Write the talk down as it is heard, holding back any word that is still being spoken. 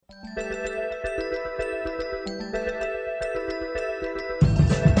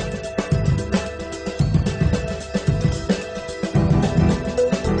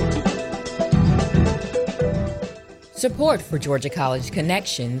Support for Georgia College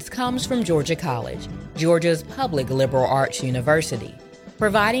Connections comes from Georgia College, Georgia's public liberal arts university,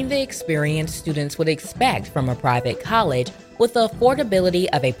 providing the experience students would expect from a private college with the affordability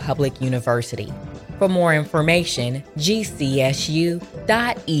of a public university. For more information, gcsu.edu.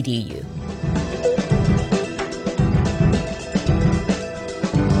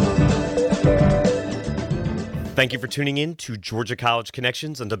 Thank you for tuning in to Georgia College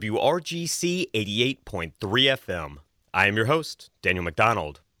Connections on WRGC 88.3 FM. I am your host, Daniel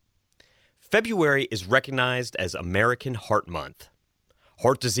McDonald. February is recognized as American Heart Month.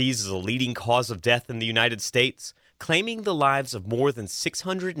 Heart disease is a leading cause of death in the United States, claiming the lives of more than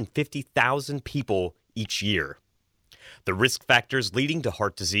 650,000 people each year. The risk factors leading to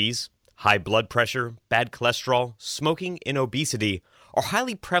heart disease, high blood pressure, bad cholesterol, smoking, and obesity are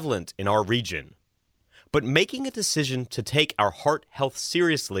highly prevalent in our region. But making a decision to take our heart health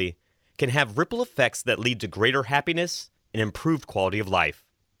seriously can have ripple effects that lead to greater happiness and improved quality of life.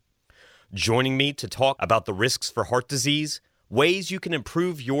 Joining me to talk about the risks for heart disease, ways you can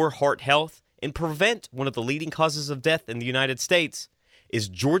improve your heart health, and prevent one of the leading causes of death in the United States is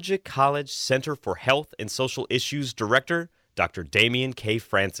Georgia College Center for Health and Social Issues Director, Dr. Damian K.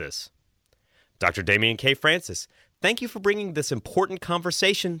 Francis. Dr. Damian K. Francis, thank you for bringing this important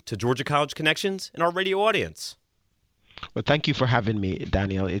conversation to Georgia College Connections and our radio audience. Well, thank you for having me,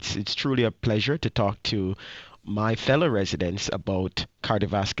 Daniel. It's truly a pleasure to talk to my fellow residents about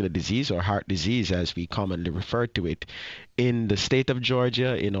cardiovascular disease, or heart disease as we commonly refer to it, in the state of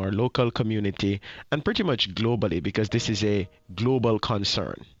Georgia, in our local community, and pretty much globally, because this is a global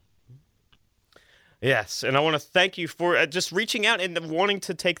concern. Yes, and I want to thank you for just reaching out and wanting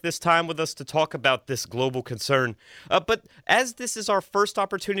to take this time with us to talk about this global concern. But as this is our first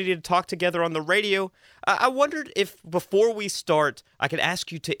opportunity to talk together on the radio, I wondered if before we start, I could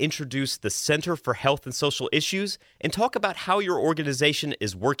ask you to introduce the Center for Health and Social Issues and talk about how your organization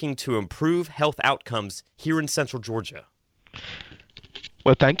is working to improve health outcomes here in Central Georgia.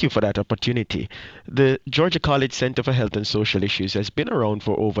 Well, thank you for that opportunity. The Georgia College Center for Health and Social Issues has been around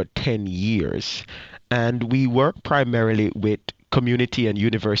for over 10 years, and we work primarily with community and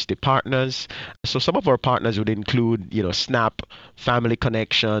university partners. So some of our partners would include, SNAP, Family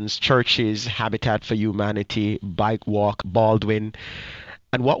Connections, churches, Habitat for Humanity, Bike Walk, Baldwin.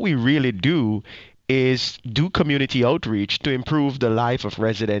 And what we really do is do community outreach to improve the life of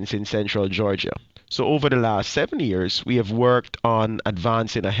residents in Central Georgia. So over the last 7 years, we have worked on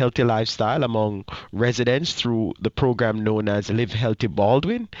advancing a healthy lifestyle among residents through the program known as Live Healthy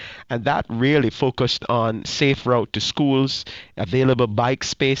Baldwin. And that really focused on safe route to schools, available bike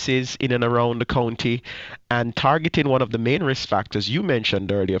spaces in and around the county, and targeting one of the main risk factors you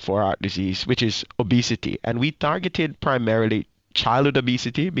mentioned earlier for heart disease, which is obesity. And we targeted primarily childhood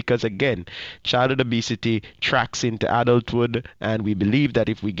obesity because, again, childhood obesity tracks into adulthood, and we believe that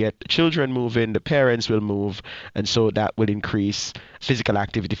if we get children moving, the parents will move, and so that will increase physical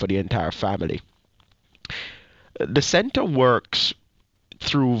activity for the entire family. The center works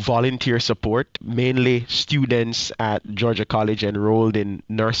through volunteer support, mainly students at Georgia College enrolled in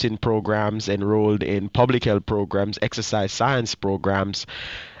nursing programs, enrolled in public health programs, exercise science programs.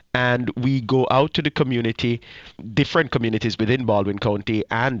 And we go out to the community, different communities within Baldwin County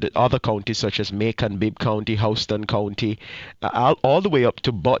and other counties such as Macon, Bibb County, Houston County, all the way up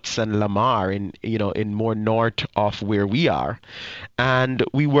to Butts and Lamar in more north of where we are. And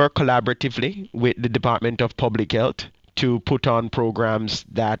we work collaboratively with the Department of Public Health to put on programs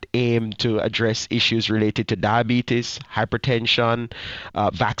that aim to address issues related to diabetes, hypertension,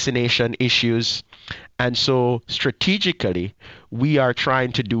 vaccination issues. And so strategically, we are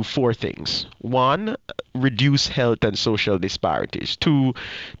trying to do 4 things. 1, reduce health and social disparities. 2,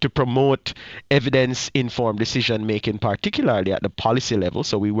 to promote evidence-informed decision-making, particularly at the policy level.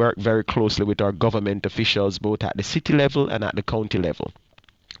 So we work very closely with our government officials, both at the city level and at the county level.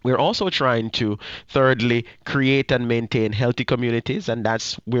 We're also trying to, thirdly, create and maintain healthy communities, and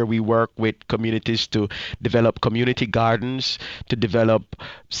that's where we work with communities to develop community gardens, to develop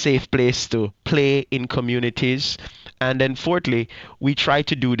safe place to play in communities. And then fourthly, we try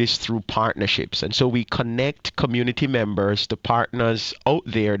to do this through partnerships. And so we connect community members to partners out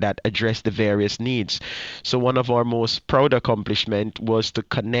there that address the various needs. So one of our most proud accomplishments was to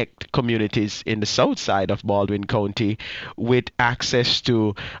connect communities in the south side of Baldwin County with access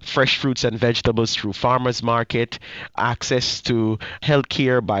to fresh fruits and vegetables through farmers market, access to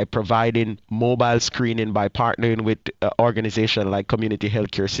healthcare by providing mobile screening by partnering with organizations like Community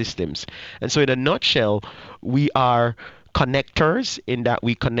Healthcare Systems. And so in a nutshell, we are connectors in that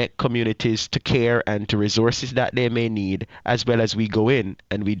we connect communities to care and to resources that they may need, as well as we go in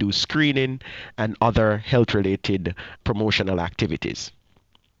and we do screening and other health-related promotional activities.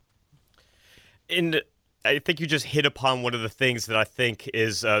 And I think you just hit upon one of the things that I think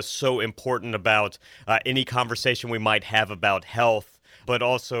is so important about any conversation we might have about health, but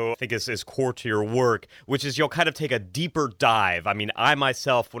also I think is core to your work, which is you'll kind of take a deeper dive. I mean, I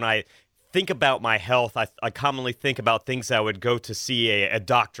myself, when I think about my health, I commonly think about things I would go to see a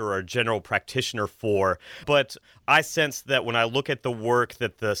doctor or a general practitioner for. But I sense that when I look at the work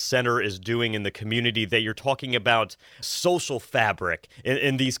that the center is doing in the community, that you're talking about social fabric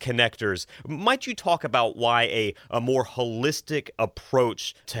in these connectors. Might you talk about why a more holistic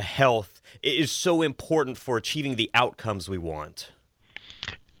approach to health is so important for achieving the outcomes we want?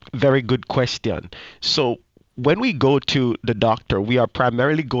 Very good question. So when we go to the doctor, we are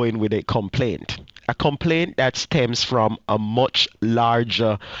primarily going with a complaint that stems from a much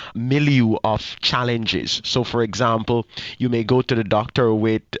larger milieu of challenges. So, for example, you may go to the doctor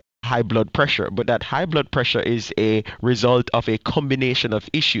with high blood pressure, but that high blood pressure is a result of a combination of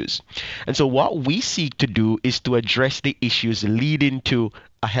issues. And so what we seek to do is to address the issues leading to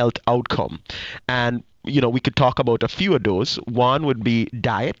a health outcome. And we could talk about a few of those. One would be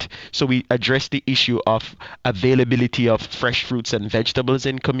diet. So we address the issue of availability of fresh fruits and vegetables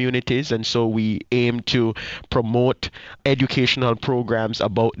in communities. And so we aim to promote educational programs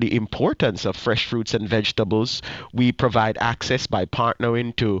about the importance of fresh fruits and vegetables. We provide access by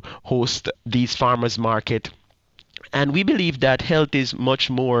partnering to host these farmers market. And we believe that health is much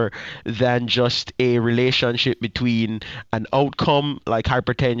more than just a relationship between an outcome like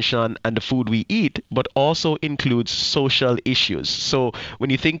hypertension and the food we eat, but also includes social issues. So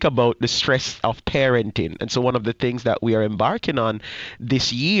when you think about the stress of parenting, and so one of the things that we are embarking on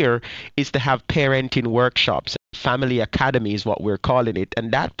this year is to have parenting workshops. Family Academy is what we're calling it,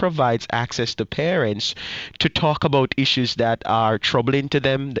 and that provides access to parents to talk about issues that are troubling to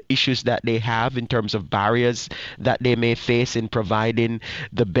them, the issues that they have in terms of barriers that they may face in providing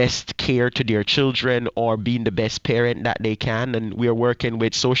the best care to their children or being the best parent that they can. And we're working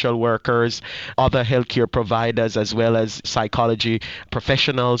with social workers, other healthcare providers, as well as psychology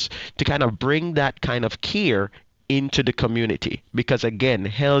professionals to kind of bring that kind of care into the community, because again,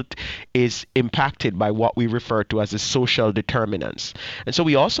 health is impacted by what we refer to as the social determinants. And so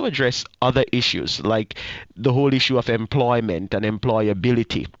we also address other issues like the whole issue of employment and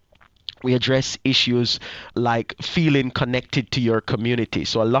employability. We address issues like feeling connected to your community.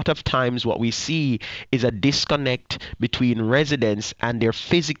 So a lot of times what we see is a disconnect between residents and their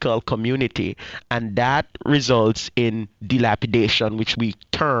physical community, and that results in dilapidation, which we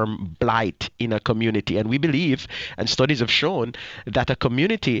term blight in a community. And we believe, and studies have shown, that a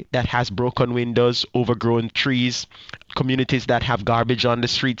community that has broken windows, overgrown trees, communities that have garbage on the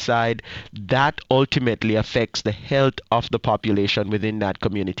street side, that ultimately affects the health of the population within that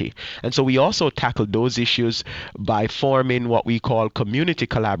community. And so we also tackle those issues by forming what we call community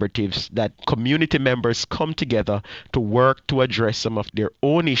collaboratives, that community members come together to work to address some of their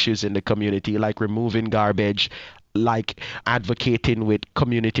own issues in the community, like removing garbage, like advocating with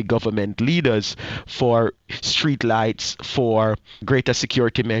community government leaders for street lights, for greater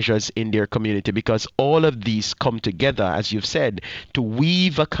security measures in their community, because all of these come together, as you've said, to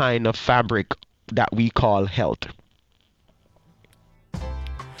weave a kind of fabric that we call health.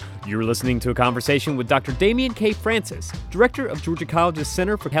 You're listening to a conversation with Dr. Damian K. Francis, Director of Georgia College's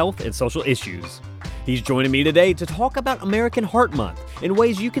Center for Health and Social Issues. He's joining me today to talk about American Heart Month and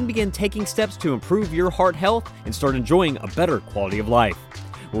ways you can begin taking steps to improve your heart health and start enjoying a better quality of life.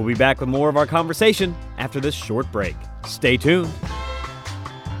 We'll be back with more of our conversation after this short break. Stay tuned.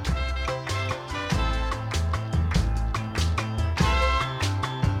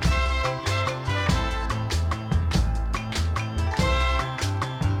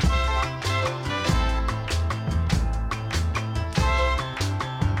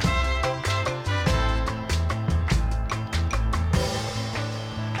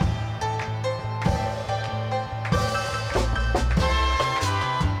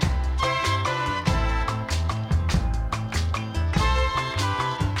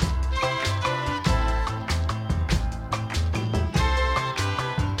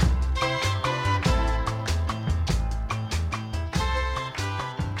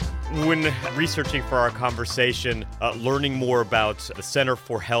 When researching for our conversation, learning more about the Center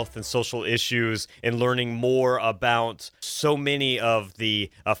for Health and Social Issues and learning more about so many of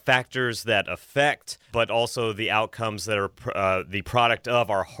the factors that affect but also the outcomes that are the product of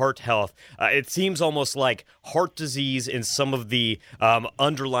our heart health. It seems almost like heart disease and some of the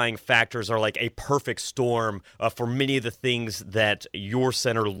underlying factors are like a perfect storm for many of the things that your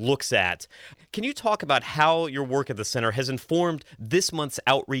center looks at. Can you talk about how your work at the center has informed this month's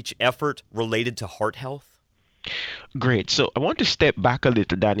outreach effort related to heart health? Great. So I want to step back a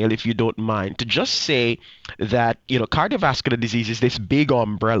little, Daniel, if you don't mind, to just say that, cardiovascular disease is this big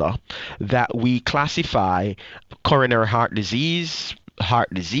umbrella that we classify coronary heart disease,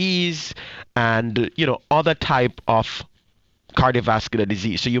 and, other type of cardiovascular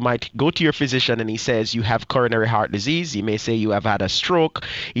disease. So you might go to your physician and he says you have coronary heart disease. He may say you have had a stroke.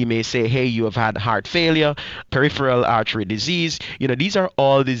 He may say, hey, you have had heart failure, peripheral artery disease. These are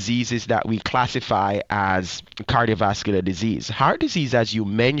all diseases that we classify as cardiovascular disease. Heart disease, as you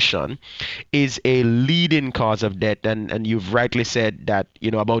mentioned, is a leading cause of death. And you've rightly said that,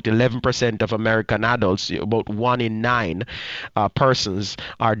 about 11% of American adults, about 1 in 9 persons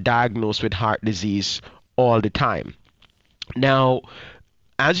are diagnosed with heart disease all the time. Now,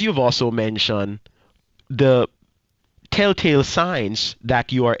 as you've also mentioned, the telltale signs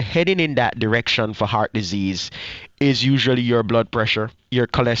that you are heading in that direction for heart disease is usually your blood pressure, your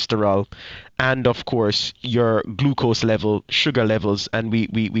cholesterol, and of course your glucose level, sugar levels, and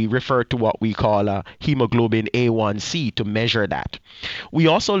we refer to what we call a hemoglobin A1C to measure that. We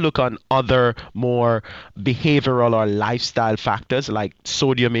also look on other more behavioral or lifestyle factors like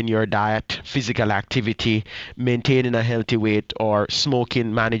sodium in your diet, physical activity, maintaining a healthy weight, or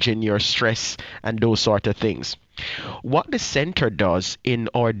smoking, managing your stress, and those sort of things. What the center does in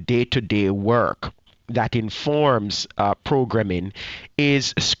our day-to-day work that informs programming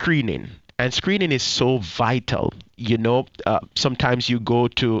is screening. And screening is so vital. Sometimes you go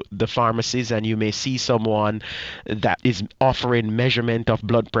to the pharmacies and you may see someone that is offering measurement of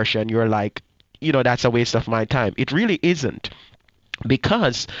blood pressure and you're like, that's a waste of my time. It really isn't,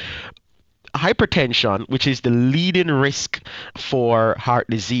 because hypertension, which is the leading risk for heart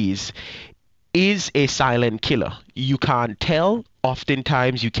disease, is a silent killer. You can't tell.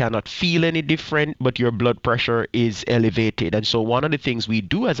 Oftentimes you cannot feel any different, but your blood pressure is elevated. And so one of the things we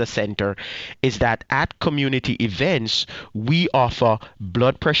do as a center is that at community events, we offer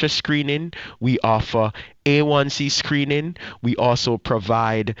blood pressure screening, we offer A1C screening, we also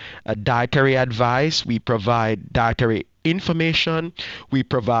provide dietary advice, we provide dietary information, we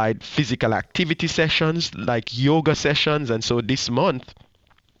provide physical activity sessions like yoga sessions. And so this month,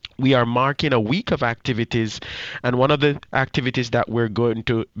 we are marking a week of activities, and one of the activities that we're going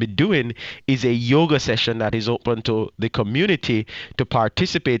to be doing is a yoga session that is open to the community to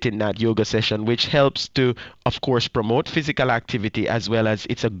participate in that yoga session, which helps to, of course, promote physical activity as well as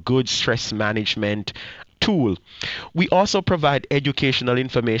it's a good stress management tool. We also provide educational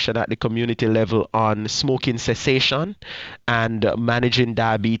information at the community level on smoking cessation and managing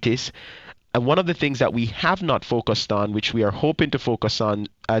diabetes. And one of the things that we have not focused on, which we are hoping to focus on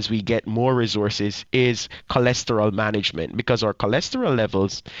as we get more resources, is cholesterol management, because our cholesterol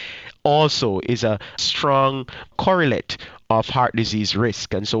levels also is a strong correlate of heart disease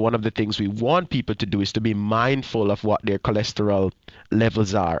risk. And so one of the things we want people to do is to be mindful of what their cholesterol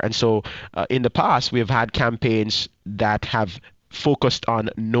levels are. And so in the past, we have had campaigns that have focused on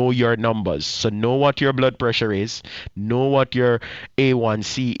know your numbers. So know what your blood pressure is, know what your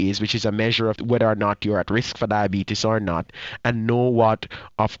A1C is, which is a measure of whether or not you're at risk for diabetes or not, and know what,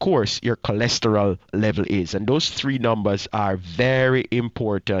 of course, your cholesterol level is. And those three numbers are very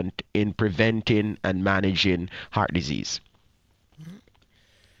important in preventing and managing heart disease.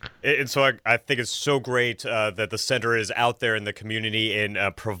 And so I think it's so great that the center is out there in the community and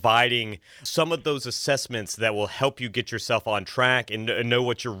providing some of those assessments that will help you get yourself on track and know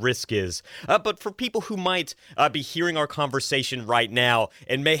what your risk is. But for people who might be hearing our conversation right now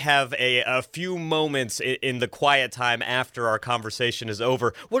and may have a few moments in the quiet time after our conversation is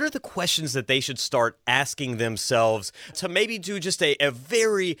over, what are the questions that they should start asking themselves to maybe do just a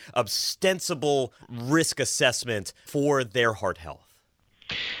very ostensible risk assessment for their heart health?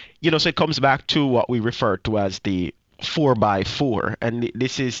 So it comes back to what we refer to as the 4x4, and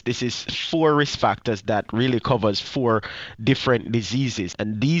this is 4 risk factors that really covers 4 different diseases,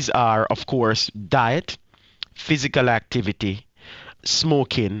 and these are, of course, diet, physical activity,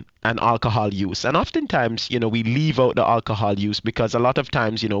 smoking, and alcohol use. And oftentimes, we leave out the alcohol use because a lot of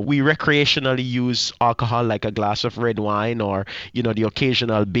times, we recreationally use alcohol, like a glass of red wine or, the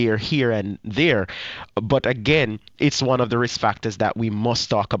occasional beer here and there. But again, it's one of the risk factors that we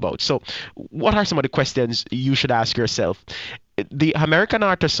must talk about. So what are some of the questions you should ask yourself? The American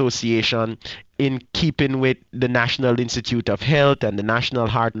Heart Association in keeping with the National Institute of Health and the National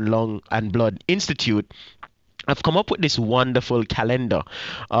Heart, Lung and Blood Institute, I've come up with this wonderful calendar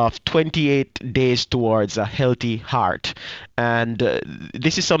of 28 days towards a healthy heart. And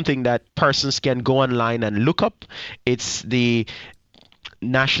this is something that persons can go online and look up. It's the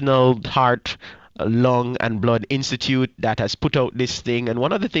National Heart, Lung and Blood Institute that has put out this thing. And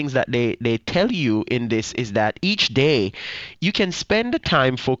one of the things that they tell you in this is that each day you can spend the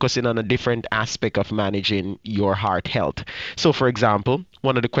time focusing on a different aspect of managing your heart health. So for example,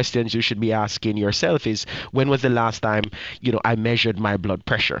 one of the questions you should be asking yourself is, when was the last time I measured my blood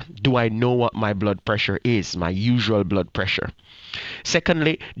pressure? Do I know what my blood pressure is, my usual blood pressure?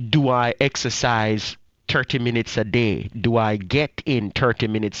 Secondly, do I exercise 30 minutes a day? Do I get in 30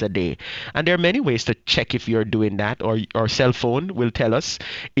 minutes a day? And there are many ways to check if you're doing that, or our cell phone will tell us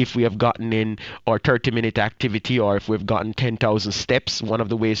if we have gotten in our 30-minute activity or if we've gotten 10,000 steps. One of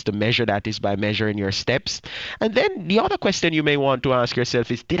the ways to measure that is by measuring your steps. And then the other question you may want to ask yourself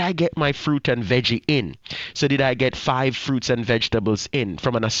is, did I get my fruit and veggie in? So did I get 5 fruits and vegetables in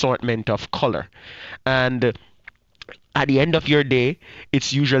from an assortment of color? And at the end of your day,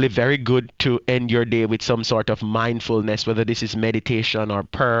 it's usually very good to end your day with some sort of mindfulness, whether this is meditation or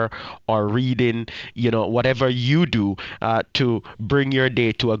prayer or reading, whatever you do to bring your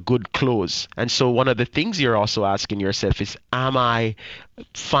day to a good close. And so one of the things you're also asking yourself is, am I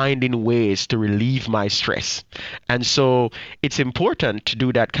finding ways to relieve my stress? And so it's important to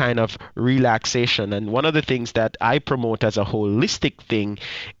do that kind of relaxation. And one of the things that I promote as a holistic thing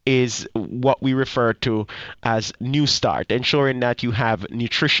is what we refer to as New Start, ensuring that you have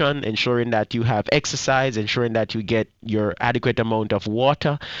nutrition, ensuring that you have exercise, ensuring that you get your adequate amount of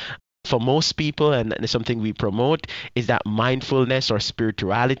water. For most people, and something we promote, is that mindfulness or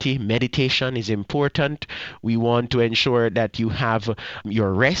spirituality, meditation is important. We want to ensure that you have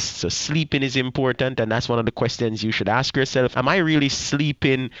your rest, so sleeping is important, and that's one of the questions you should ask yourself. Am I really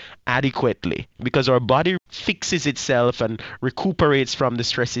sleeping adequately? Because our body fixes itself and recuperates from the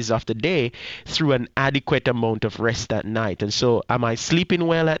stresses of the day through an adequate amount of rest at night. And so, am I sleeping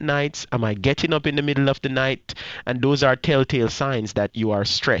well at night? Am I getting up in the middle of the night? And those are telltale signs that you are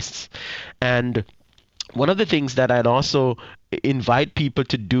stressed. And one of the things that I'd also invite people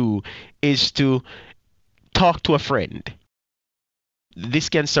to do is to talk to a friend. This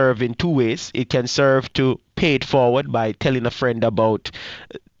can serve in 2 ways. It can serve to pay it forward by telling a friend about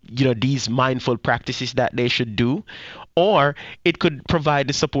these mindful practices that they should do, or it could provide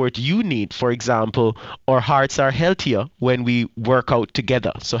the support you need. For example, our hearts are healthier when we work out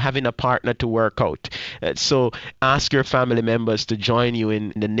together. So having a partner to work out. So ask your family members to join you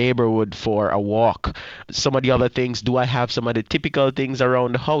in the neighborhood for a walk. Some of the other things, do I have some of the typical things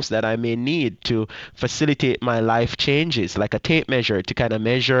around the house that I may need to facilitate my life changes, like a tape measure to kind of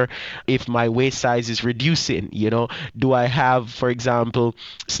measure if my waist size is reducing? Do I have, for example,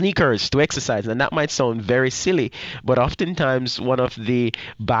 sneakers to exercise? And that might sound very silly, but oftentimes one of the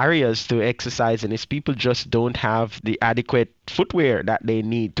barriers to exercising is people just don't have the adequate footwear that they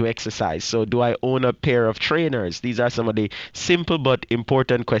need to exercise. So do I own a pair of trainers? These are some of the simple but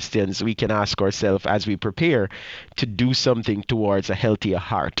important questions we can ask ourselves as we prepare to do something towards a healthier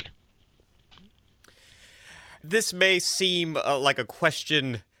heart. This may seem like a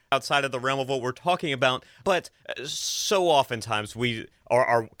question outside of the realm of what we're talking about, but so oftentimes we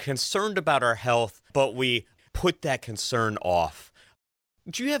are concerned about our health, but we put that concern off.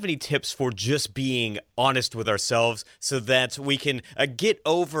 Do you have any tips for just being honest with ourselves so that we can get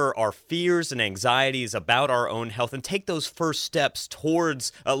over our fears and anxieties about our own health and take those first steps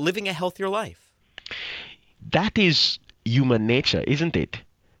towards living a healthier life? That is human nature, isn't it?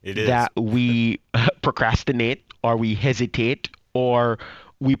 It is. That we procrastinate, or we hesitate, or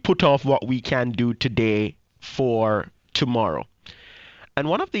we put off what we can do today for tomorrow. And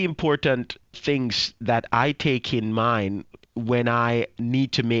one of the important things that I take in mind when I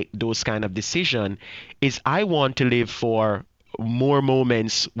need to make those kind of decisions is I want to live for more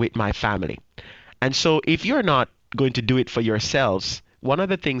moments with my family. And so if you're not going to do it for yourselves, one of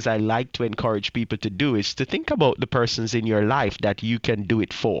the things I like to encourage people to do is to think about the persons in your life that you can do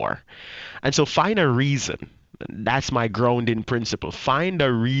it for. And so find a reason. That's my grounding principle. Find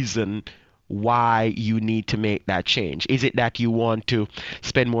a reason why you need to make that change. Is it that you want to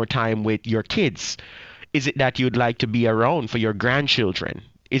spend more time with your kids? Is it that you'd like to be around for your grandchildren?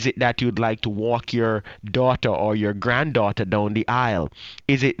 Is it that you'd like to walk your daughter or your granddaughter down the aisle?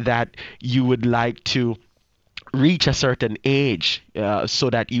 Is it that you would like to reach a certain age so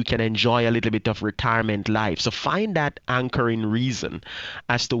that you can enjoy a little bit of retirement life? So find that anchoring reason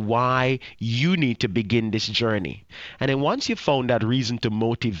as to why you need to begin this journey. And then once you've found that reason to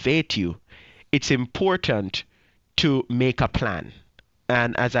motivate you, it's important to make a plan.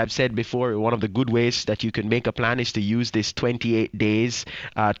 And as I've said before, one of the good ways that you can make a plan is to use this 28 days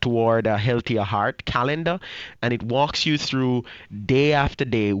toward a healthier heart calendar. And it walks you through day after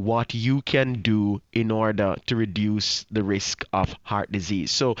day what you can do in order to reduce the risk of heart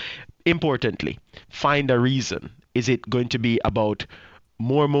disease. So importantly, find a reason. Is it going to be about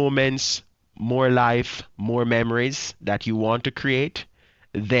more moments, more life, more memories that you want to create?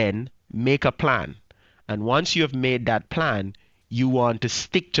 Then make a plan. And once you have made that plan, you want to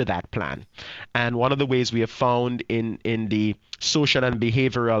stick to that plan. And one of the ways we have found in the social and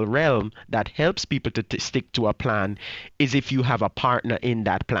behavioral realm that helps people to stick to a plan is if you have a partner in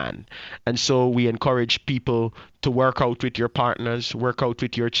that plan. And so we encourage people to work out with your partners, work out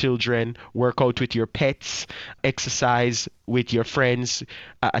with your children, work out with your pets, exercise with your friends,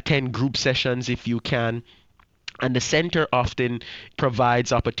 attend group sessions if you can. And the center often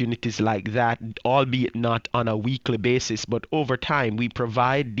provides opportunities like that, albeit not on a weekly basis, but over time we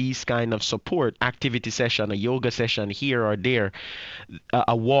provide these kind of support, activity session, a yoga session here or there,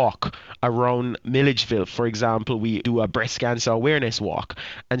 a walk around Milledgeville. For example, we do a breast cancer awareness walk.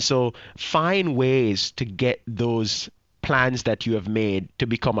 And so find ways to get those plans that you have made to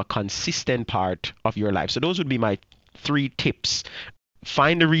become a consistent part of your life. So those would be my 3 tips.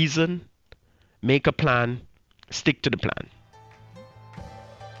 Find a reason, make a plan, stick to the plan.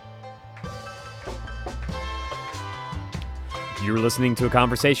 You're listening to a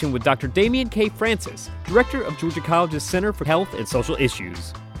conversation with Dr. Damian K. Francis, Director of Georgia College's Center for Health and Social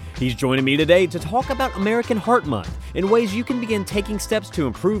Issues. He's joining me today to talk about American Heart Month and ways you can begin taking steps to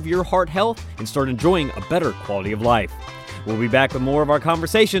improve your heart health and start enjoying a better quality of life. We'll be back with more of our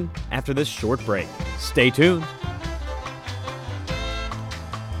conversation after this short break. Stay tuned.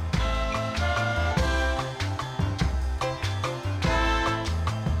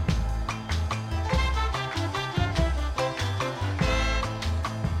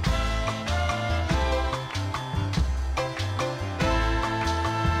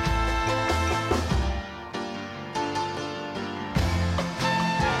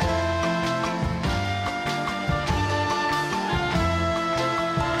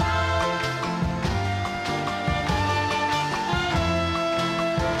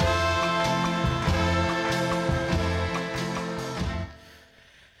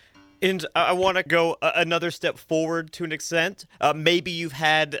 And I want to go another step forward to an extent. Maybe you've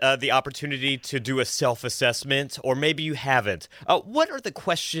had the opportunity to do a self-assessment, or maybe you haven't. What are the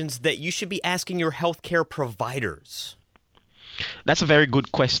questions that you should be asking your healthcare providers? That's a very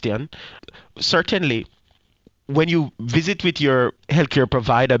good question. Certainly, when you visit with your healthcare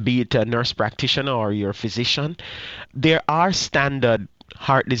provider, be it a nurse practitioner or your physician, there are standard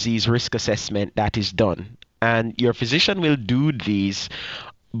heart disease risk assessment that is done. And your physician will do these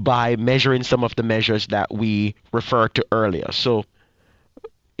by measuring some of the measures that we referred to earlier. So,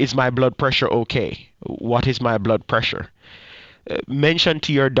 is my blood pressure okay? What is my blood pressure? Mention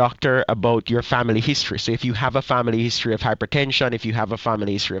to your doctor about your family history. So if you have a family history of hypertension, if you have a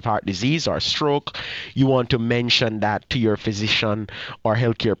family history of heart disease or stroke, you want to mention that to your physician or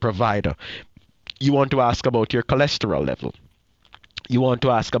healthcare provider. You want to ask about your cholesterol level. You want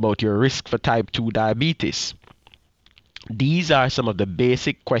to ask about your risk for type 2 diabetes. These are some of the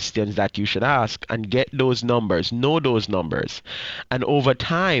basic questions that you should ask and get those numbers, know those numbers. And over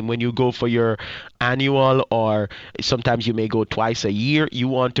time, when you go for your annual, or sometimes you may go twice a year, you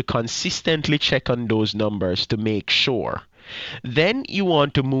want to consistently check on those numbers to make sure. Then you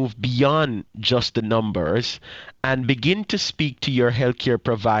want to move beyond just the numbers and begin to speak to your healthcare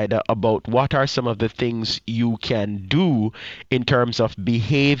provider about what are some of the things you can do in terms of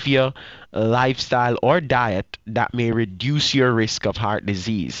behavior, lifestyle, or diet that may reduce your risk of heart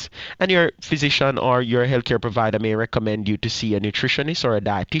disease. And your physician or your healthcare provider may recommend you to see a nutritionist or a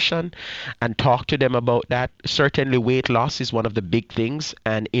dietitian and talk to them about that. Certainly weight loss is one of the big things,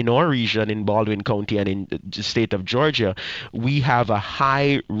 and in our region, in Baldwin County and in the state of Georgia, we have a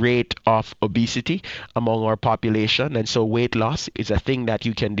high rate of obesity among our population, and so weight loss is a thing that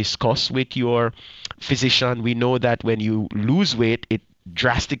you can discuss with your physician. We know that when you lose weight, it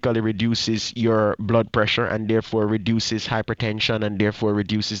drastically reduces your blood pressure and therefore reduces hypertension and therefore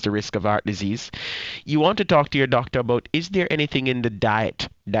reduces the risk of heart disease. You want to talk to your doctor about, is there anything in the diet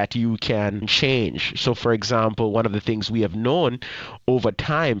that you can change. So, for example, one of the things we have known over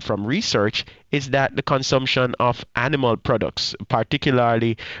time from research is that the consumption of animal products,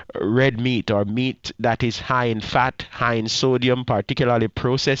 particularly red meat or meat that is high in fat, high in sodium, particularly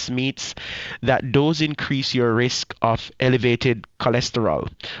processed meats, that those increase your risk of elevated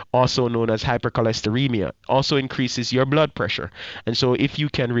cholesterol, also known as hypercholesteremia, also increases your blood pressure. And so if you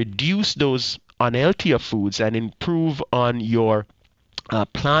can reduce those unhealthier foods and improve on your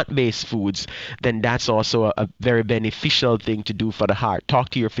plant-based foods, then that's also a very beneficial thing to do for the heart. Talk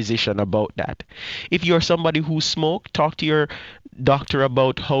to your physician about that. If you're somebody who smokes, talk to your doctor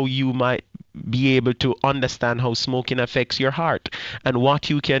about how you might be able to understand how smoking affects your heart and what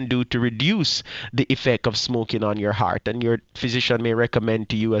you can do to reduce the effect of smoking on your heart. And your physician may recommend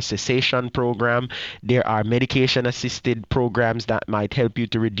to you a cessation program. There are medication assisted programs that might help you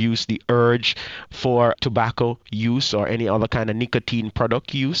to reduce the urge for tobacco use or any other kind of nicotine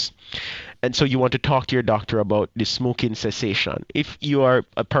product use. And so you want to talk to your doctor about the smoking cessation. If you are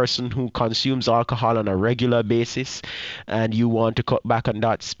a person who consumes alcohol on a regular basis and you want to cut back on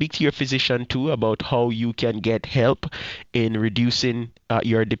that, speak to your physician too about how you can get help in reducing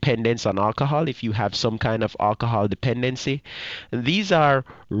your dependence on alcohol if you have some kind of alcohol dependency. And these are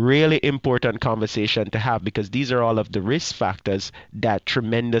really important conversations to have because these are all of the risk factors that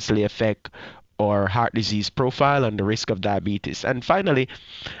tremendously affect or heart disease profile and the risk of diabetes. And finally,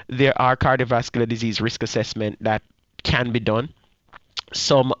 there are cardiovascular disease risk assessment that can be done.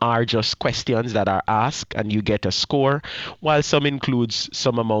 Some are just questions that are asked and you get a score, while some includes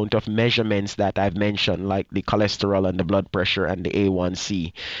some amount of measurements that I've mentioned, like the cholesterol and the blood pressure and the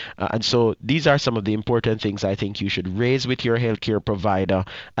A1C. And so these are some of the important things I think you should raise with your healthcare provider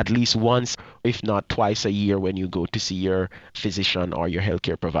at least once, if not twice a year when you go to see your physician or your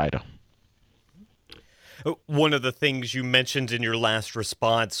healthcare provider. One of the things you mentioned in your last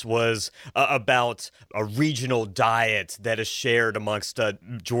response was about a regional diet that is shared amongst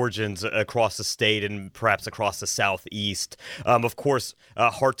Georgians across the state and perhaps across the Southeast. Of course,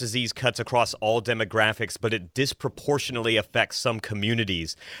 heart disease cuts across all demographics, but it disproportionately affects some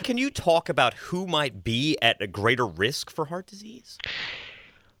communities. Can you talk about who might be at a greater risk for heart disease?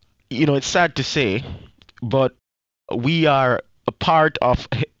 You know, it's sad to say, but we are a part of...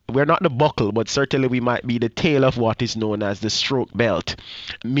 We're not the buckle, but certainly we might be the tail of what is known as the stroke belt.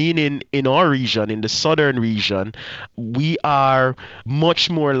 Meaning in our region, in the southern region, we are much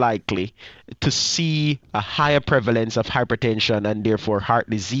more likely to see a higher prevalence of hypertension and therefore heart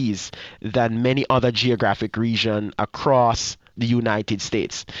disease than many other geographic regions across the United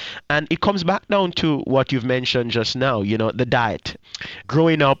States. And it comes back down to what you've mentioned just now, you know, the diet.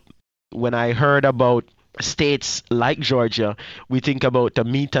 Growing up, when I heard about states like Georgia, we think about a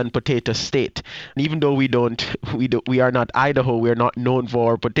meat and potato state. And even though we are not Idaho, we are not known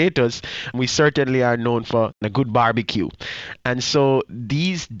for our potatoes, we certainly are known for a good barbecue. And so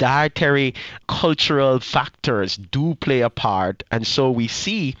these dietary cultural factors do play a part. And so we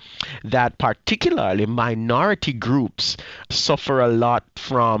see that particularly minority groups suffer a lot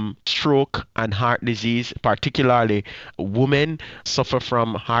from stroke and heart disease, particularly women suffer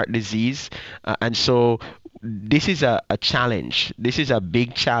from heart disease. And so this is a challenge. This is a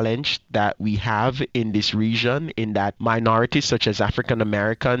big challenge that we have in this region, in that minorities such as African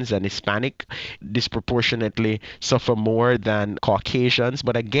Americans and Hispanic disproportionately suffer more than Caucasians.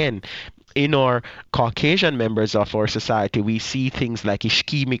 But again, in our Caucasian members of our society, we see things like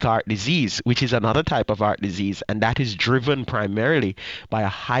ischemic heart disease, which is another type of heart disease, and that is driven primarily by a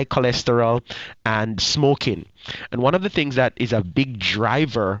high cholesterol and smoking. And one of the things that is a big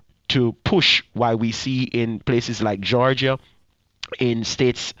driver to push why we see in places like Georgia, in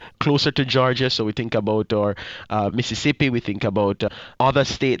states closer to Georgia, so we think about our Mississippi, we think about other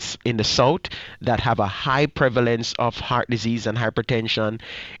states in the South that have a high prevalence of heart disease and hypertension.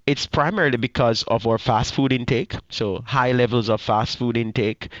 It's primarily because of our fast food intake, so high levels of fast food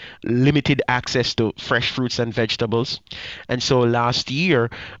intake, limited access to fresh fruits and vegetables. And so last year,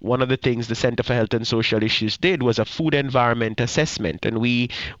 one of the things the Center for Health and Social Issues did was a food environment assessment, and we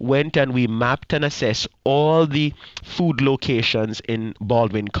went and we mapped and assessed all the food locations in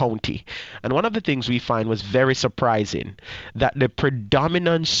Baldwin County. And one of the things we find was very surprising, that the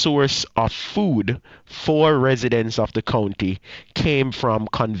predominant source of food for residents of the county came from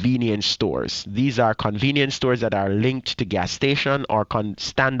convenience stores. These are convenience stores that are linked to gas station or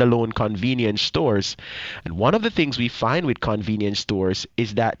standalone convenience stores. And one of the things we find with convenience stores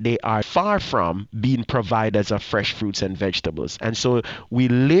is that they are far from being providers of fresh fruits and vegetables. And so we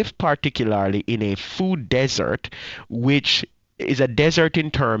live particularly in a food desert, which is a desert in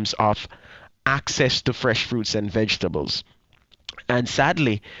terms of access to fresh fruits and vegetables. And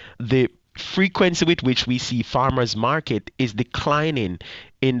sadly, the frequency with which we see farmers market is declining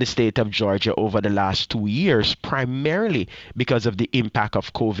in the state of Georgia over the last 2 years, primarily because of the impact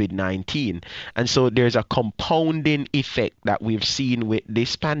of COVID-19. And so there's a compounding effect that we've seen with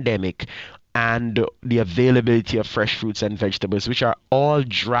this pandemic and the availability of fresh fruits and vegetables, which are all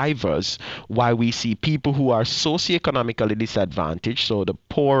drivers why we see people who are socioeconomically disadvantaged, so the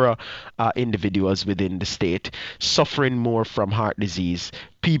poorer individuals within the state, suffering more from heart disease.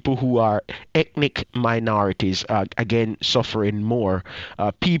 People who are ethnic minorities, again, suffering more.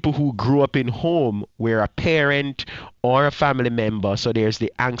 People who grew up in home where a parent or a family member, so there's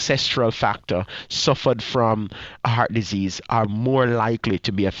the ancestral factor, suffered from heart disease, are more likely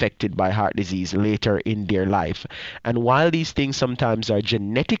to be affected by heart disease later in their life. And while these things sometimes are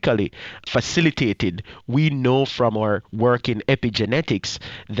genetically facilitated, we know from our work in epigenetics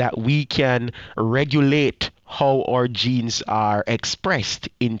that we can regulate how our genes are expressed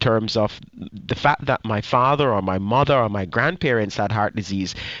in terms of the fact that my father or my mother or my grandparents had heart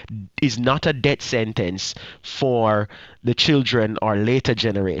disease is not a death sentence for the children or later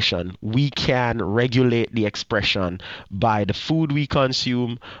generation. We can regulate the expression by the food we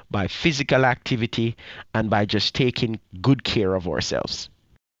consume, by physical activity, and by just taking good care of ourselves.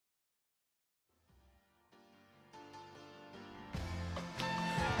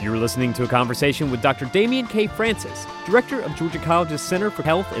 You're listening to a conversation with Dr. Damian K. Francis, Director of Georgia College's Center for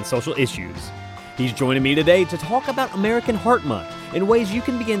Health and Social Issues. He's joining me today to talk about American Heart Month and ways you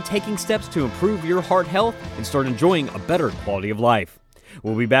can begin taking steps to improve your heart health and start enjoying a better quality of life.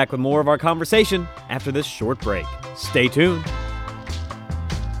 We'll be back with more of our conversation after this short break. Stay tuned.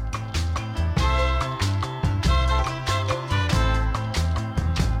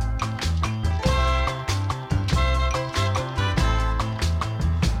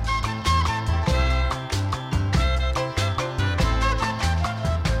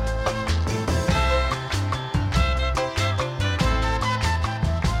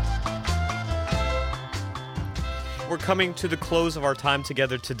 Coming to the close of our time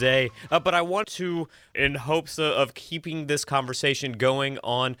together today, but I want to, in hopes of keeping this conversation going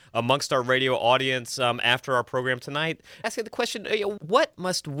on amongst our radio audience after our program tonight, ask you the question, what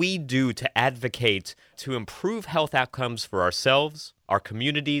must we do to advocate to improve health outcomes for ourselves, our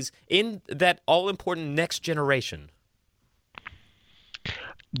communities, in that all-important next generation?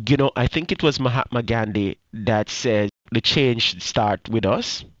 You know, I think it was Mahatma Gandhi that said the change should start with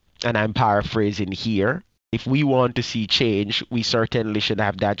us, and I'm paraphrasing here. If we want to see change, we certainly should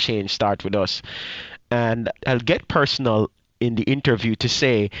have that change start with us. And I'll get personal in the interview to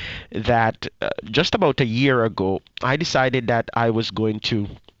say that just about a year ago, I decided that I was going to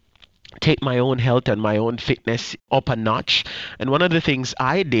take my own health and my own fitness up a notch. And one of the things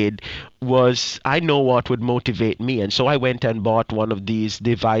I did was I know what would motivate me. And so I went and bought one of these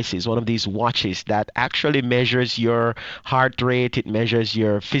devices, one of these watches that actually measures your heart rate, it measures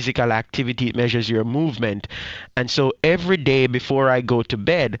your physical activity, it measures your movement. And so every day before I go to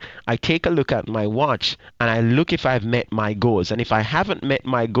bed, I take a look at my watch and I look if I've met my goals. And if I haven't met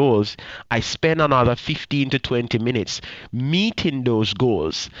my goals, I spend another 15 to 20 minutes meeting those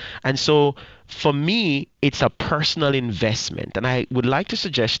goals. And so for me, it's a personal investment. And I would like to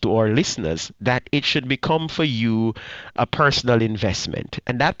suggest to our listeners that it should become for you a personal investment.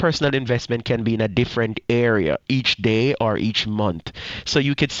 And that personal investment can be in a different area each day or each month. So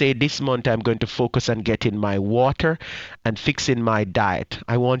you could say, this month I'm going to focus on getting my water and fixing my diet.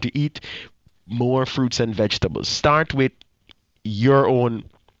 I want to eat more fruits and vegetables. Start with your own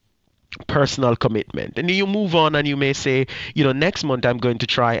personal commitment, and you move on and you may say, next month I'm going to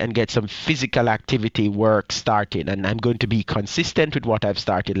try and get some physical activity work started, and I'm going to be consistent with what I've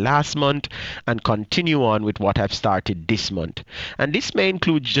started last month and continue on with what I've started this month. And this may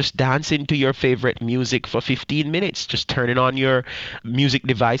include just dancing to your favorite music for 15 minutes, just turning on your music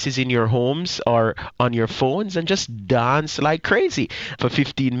devices in your homes or on your phones and just dance like crazy for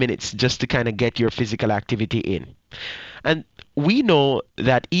 15 minutes just to kind of get your physical activity in. And we know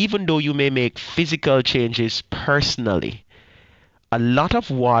that even though you may make physical changes personally, a lot of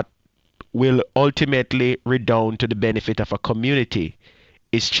what will ultimately redound to the benefit of a community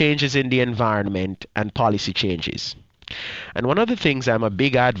is changes in the environment and policy changes. And one of the things I'm a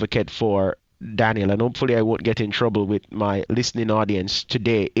big advocate for, Daniel, and hopefully I won't get in trouble with my listening audience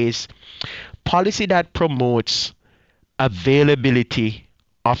today, is policy that promotes availability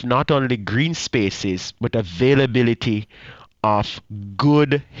of not only green spaces, but availability of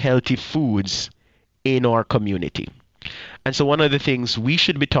good, healthy foods in our community. And so one of the things we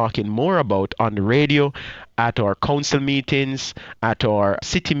should be talking more about on the radio, at our council meetings, at our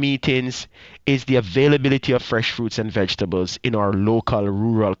city meetings, is the availability of fresh fruits and vegetables in our local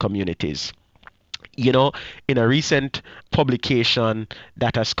rural communities. You know, in a recent publication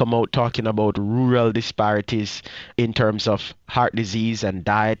that has come out talking about rural disparities in terms of heart disease and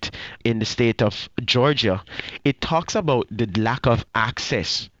diet in the state of Georgia, it talks about the lack of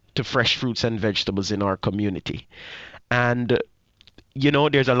access to fresh fruits and vegetables in our community. And you know,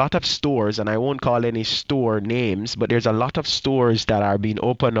 there's a lot of stores, and I won't call any store names, but there's a lot of stores that are being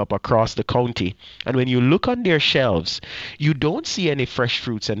opened up across the county. And when you look on their shelves, you don't see any fresh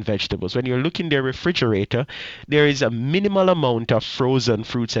fruits and vegetables. When you look in their refrigerator, there is a minimal amount of frozen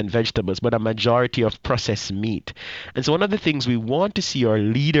fruits and vegetables, but a majority of processed meat. And so one of the things we want to see our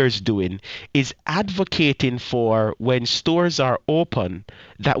leaders doing is advocating for, when stores are open,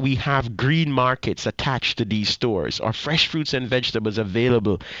 that we have green markets attached to these stores, or fresh fruits and vegetables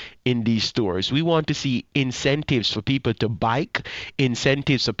available in these stores. We want to see incentives for people to bike,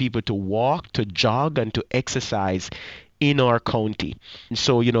 incentives for people to walk, to jog, and to exercise in our county. And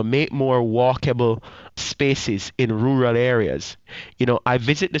so, you know, make more walkable spaces in rural areas. You know, I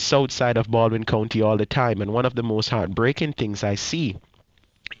visit the south side of Baldwin County all the time, and one of the most heartbreaking things I see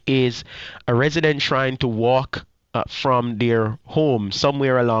is a resident trying to walk from their home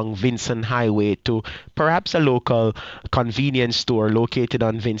somewhere along Vincent Highway to perhaps a local convenience store located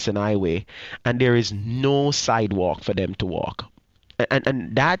on Vincent Highway, and there is no sidewalk for them to walk.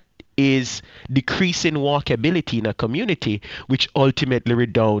 And that is decreasing walkability in a community, which ultimately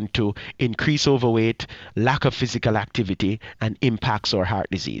redound to increased overweight, lack of physical activity, and impacts our heart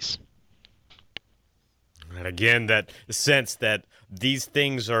disease. And again, that sense that these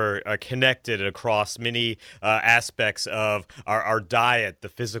things are connected across many aspects of our diet, the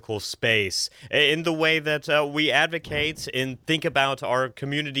physical space, in the way that we advocate and think about our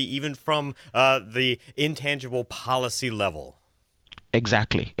community, even from the intangible policy level.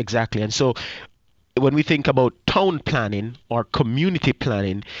 Exactly. And so when we think about town planning or community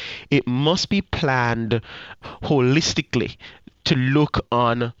planning, it must be planned holistically to look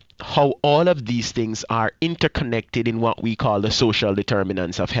on how all of these things are interconnected in what we call the social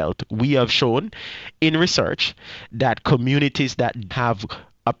determinants of health. We have shown in research that communities that have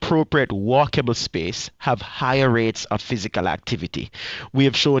appropriate walkable space have higher rates of physical activity. We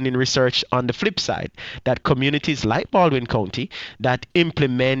have shown in research on the flip side that communities like Baldwin County that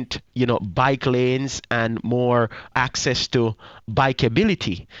implement, you know, bike lanes and more access to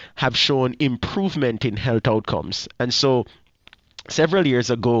bikeability have shown improvement in health outcomes. And so several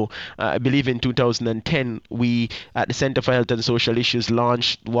years ago, I believe in 2010, we at the Center for Health and Social Issues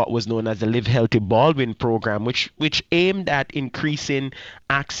launched what was known as the Live Healthy Baldwin program, which aimed at increasing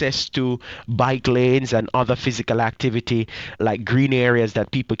access to bike lanes and other physical activity like green areas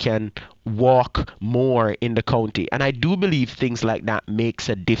that people can walk more in the county. And I do believe things like that makes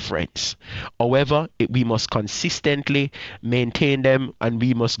a difference. However, we must consistently maintain them, and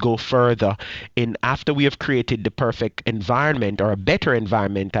we must go further. After we have created the perfect environment, or a better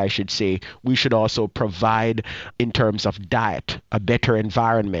environment, I should say, we should also provide, in terms of diet, a better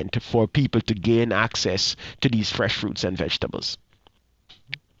environment for people to gain access to these fresh fruits and vegetables.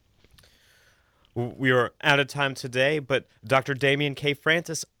 We are out of time today, but Dr. Damian K.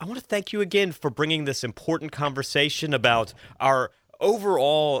 Francis, I want to thank you again for bringing this important conversation about our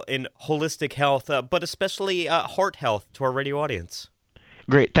overall and holistic health, but especially heart health, to our radio audience.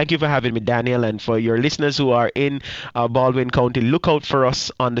 Great. Thank you for having me, Daniel. And for your listeners who are in Baldwin County, look out for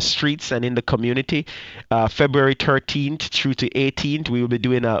us on the streets and in the community. February 13th through to 18th, we will be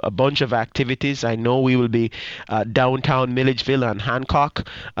doing a bunch of activities. I know we will be downtown Milledgeville and Hancock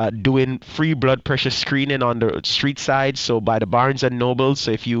doing free blood pressure screening on the street side, so by the Barnes and Nobles.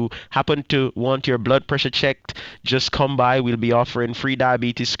 So if you happen to want your blood pressure checked, just come by. We'll be offering free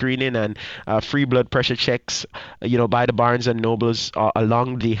diabetes screening and free blood pressure checks, by the Barnes and Nobles along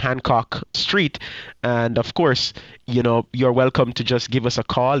the Hancock Street. And of course, you're welcome to just give us a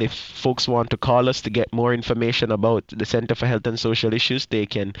call. If folks want to call us to get more information about the Center for Health and Social Issues, they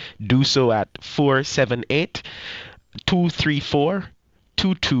can do so at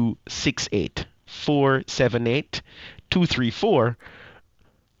 478-234-2268.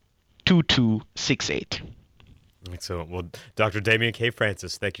 478-234-2268. Excellent. Well, Dr. Damian K.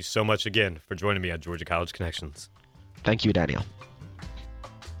 Francis, thank you so much again for joining me on Georgia College Connections. Thank you, Daniel.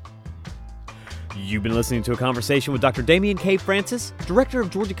 You've been listening to a conversation with Dr. Damian K. Francis, Director of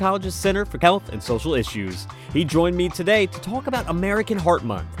Georgia College's Center for Health and Social Issues. He joined me today to talk about American Heart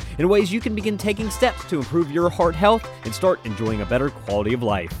Month and ways you can begin taking steps to improve your heart health and start enjoying a better quality of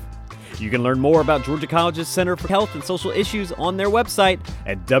life. You can learn more about Georgia College's Center for Health and Social Issues on their website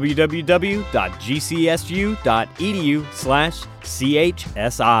at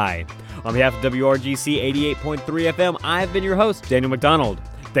www.gcsu.edu/CHSI. On behalf of WRGC 88.3 FM, I've been your host, Daniel McDonald.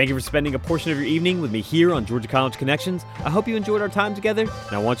 Thank you for spending a portion of your evening with me here on Georgia College Connections. I hope you enjoyed our time together,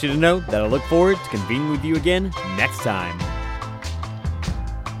 and I want you to know that I look forward to convening with you again next time.